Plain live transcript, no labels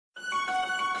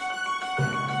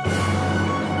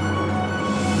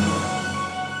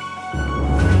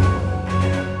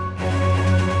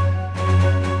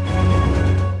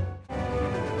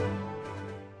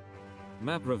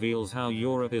Map reveals how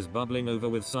Europe is bubbling over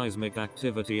with seismic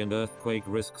activity and earthquake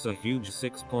risks. A huge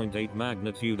 6.8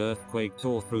 magnitude earthquake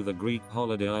tore through the Greek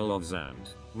holiday isle of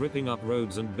Zante, ripping up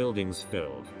roads and buildings.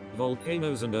 Filled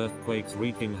volcanoes and earthquakes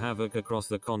wreaking havoc across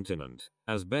the continent,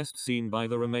 as best seen by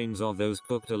the remains of those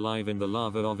cooked alive in the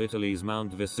lava of Italy's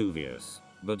Mount Vesuvius.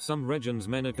 But some regions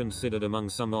men considered among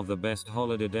some of the best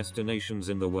holiday destinations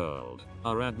in the world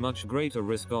are at much greater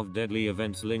risk of deadly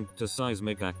events linked to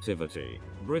seismic activity.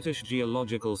 British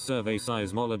Geological Survey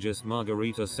seismologist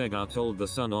Margherita Segar told The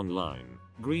Sun Online,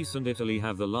 "Greece and Italy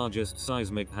have the largest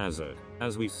seismic hazard,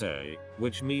 as we say,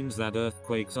 which means that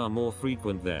earthquakes are more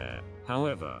frequent there.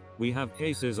 However, we have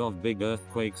cases of big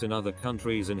earthquakes in other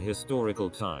countries in historical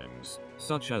times,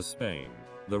 such as Spain.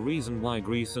 The reason why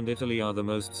Greece and Italy are the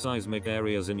most seismic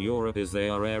areas in Europe is they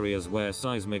are areas where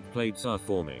seismic plates are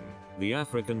forming. The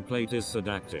African plate is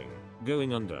subducting,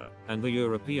 going under, and the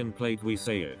European plate, we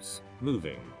say it's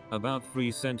moving about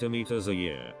 3 centimeters a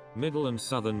year. Middle and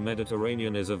southern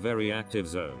Mediterranean is a very active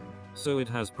zone, so it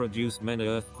has produced many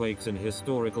earthquakes in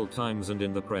historical times and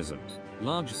in the present.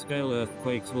 Large-scale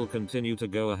earthquakes will continue to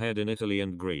go ahead in Italy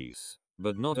and Greece.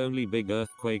 But not only big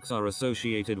earthquakes are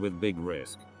associated with big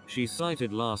risk." She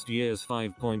cited last year's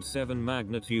 5.7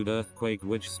 magnitude earthquake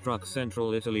which struck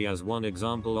central Italy as one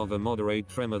example of a moderate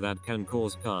tremor that can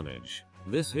cause carnage.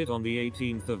 This hit on the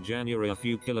 18th of January a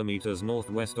few kilometers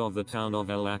northwest of the town of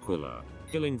El Aquila,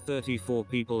 killing 34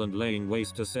 people and laying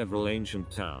waste to several ancient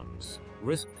towns.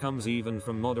 Risk comes even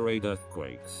from moderate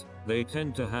earthquakes. They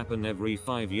tend to happen every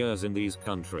 5 years in these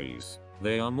countries.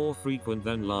 They are more frequent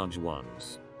than large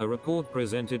ones. A report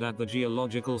presented at the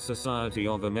Geological Society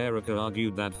of America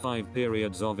argued that 5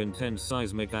 periods of intense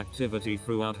seismic activity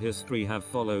throughout history have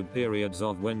followed periods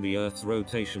of when the Earth's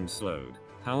rotation slowed.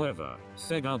 However,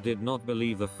 Segar did not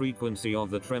believe the frequency of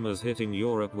the tremors hitting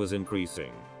Europe was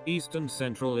increasing. East and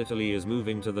central Italy is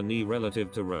moving to the knee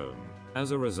relative to Rome. As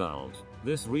a result,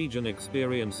 this region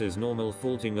experiences normal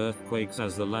faulting earthquakes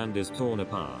as the land is torn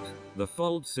apart. The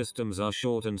fault systems are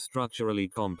short and structurally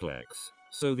complex,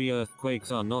 so the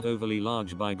earthquakes are not overly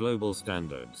large by global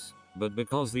standards. But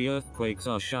because the earthquakes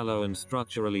are shallow and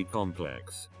structurally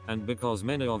complex, and because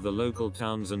many of the local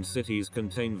towns and cities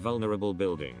contain vulnerable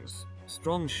buildings,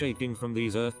 strong shaking from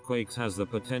these earthquakes has the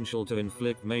potential to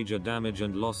inflict major damage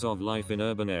and loss of life in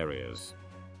urban areas.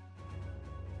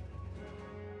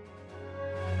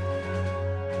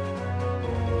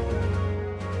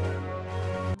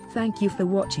 Thank you for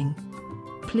watching.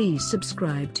 Please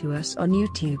subscribe to us on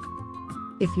YouTube.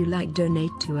 If you like,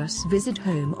 donate to us, visit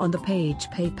home on the page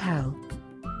PayPal.